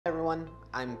Hi everyone,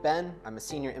 I'm Ben. I'm a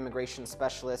senior immigration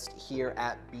specialist here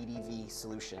at BDV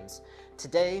Solutions.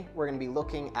 Today we're going to be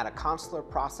looking at a consular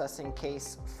processing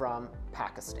case from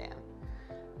Pakistan.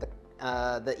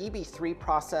 The EB3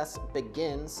 process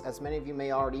begins, as many of you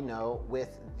may already know,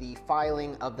 with the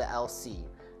filing of the LC.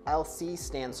 LC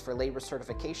stands for Labor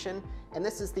Certification, and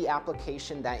this is the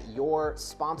application that your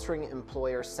sponsoring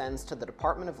employer sends to the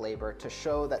Department of Labor to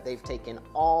show that they've taken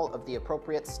all of the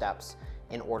appropriate steps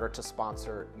in order to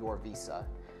sponsor your visa.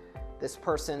 This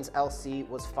person's LC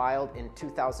was filed in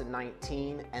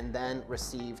 2019 and then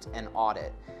received an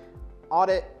audit.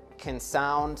 Audit can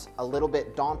sound a little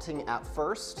bit daunting at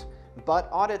first, but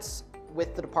audits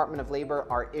with the Department of Labor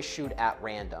are issued at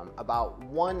random. About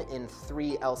 1 in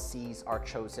 3 LCs are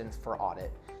chosen for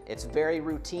audit. It's very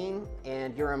routine,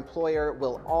 and your employer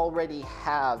will already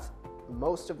have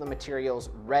most of the materials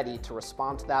ready to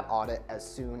respond to that audit as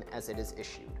soon as it is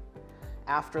issued.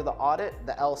 After the audit,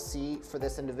 the LC for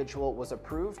this individual was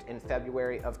approved in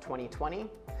February of 2020.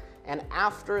 And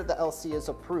after the LC is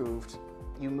approved,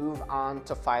 you move on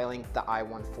to filing the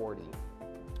I-140.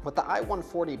 What the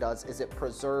I-140 does is it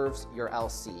preserves your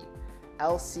LC.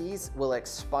 LCs will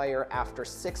expire after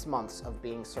 6 months of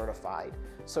being certified.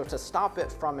 So to stop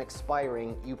it from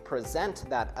expiring, you present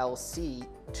that LC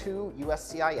to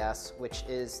USCIS, which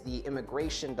is the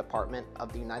immigration department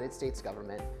of the United States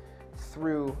government,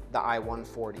 through the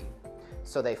I-140.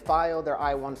 So they file their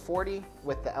I-140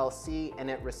 with the LC and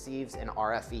it receives an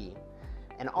RFE.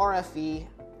 An RFE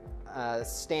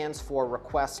stands for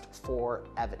Request for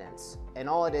Evidence. And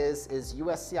all it is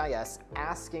USCIS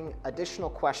asking additional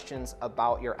questions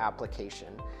about your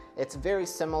application. It's very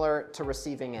similar to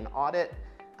receiving an audit,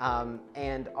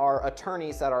 and our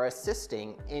attorneys that are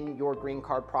assisting in your green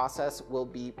card process will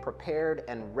be prepared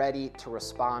and ready to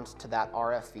respond to that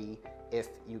RFE if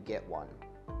you get one.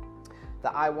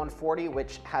 The I-140,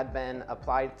 which had been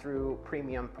applied through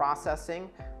premium processing,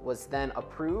 was then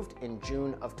approved in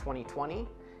June of 2020.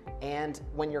 And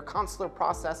when you're consular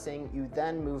processing, you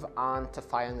then move on to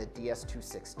filing the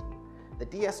DS-260. The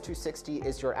DS-260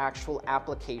 is your actual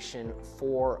application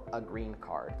for a green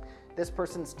card. This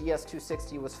person's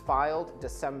DS-260 was filed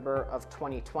December of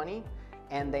 2020,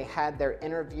 and they had their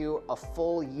interview a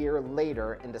full year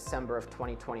later in December of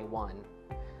 2021.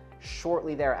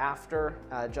 Shortly thereafter,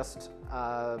 just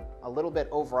a little bit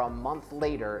over a month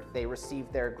later, they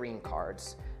received their green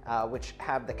cards, which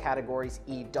have the categories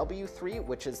EW3,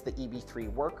 which is the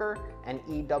EB3 worker, and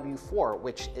EW4,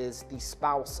 which is the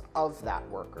spouse of that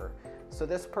worker. So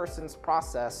this person's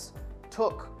process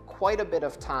took quite a bit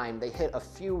of time. They hit a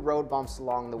few road bumps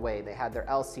along the way. They had their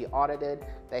LC audited,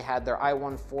 they had their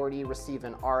I-140 receive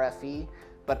an RFE,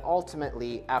 but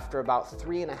ultimately, after about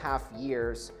 3.5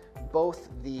 years, both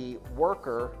the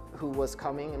worker who was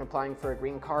coming and applying for a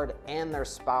green card and their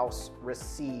spouse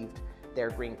received their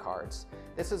green cards.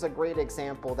 This is a great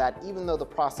example that even though the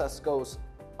process goes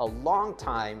a long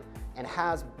time and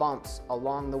has bumps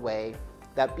along the way,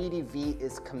 that BDV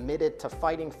is committed to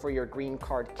fighting for your green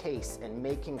card case and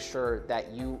making sure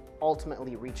that you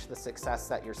ultimately reach the success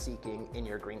that you're seeking in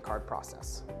your green card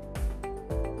process.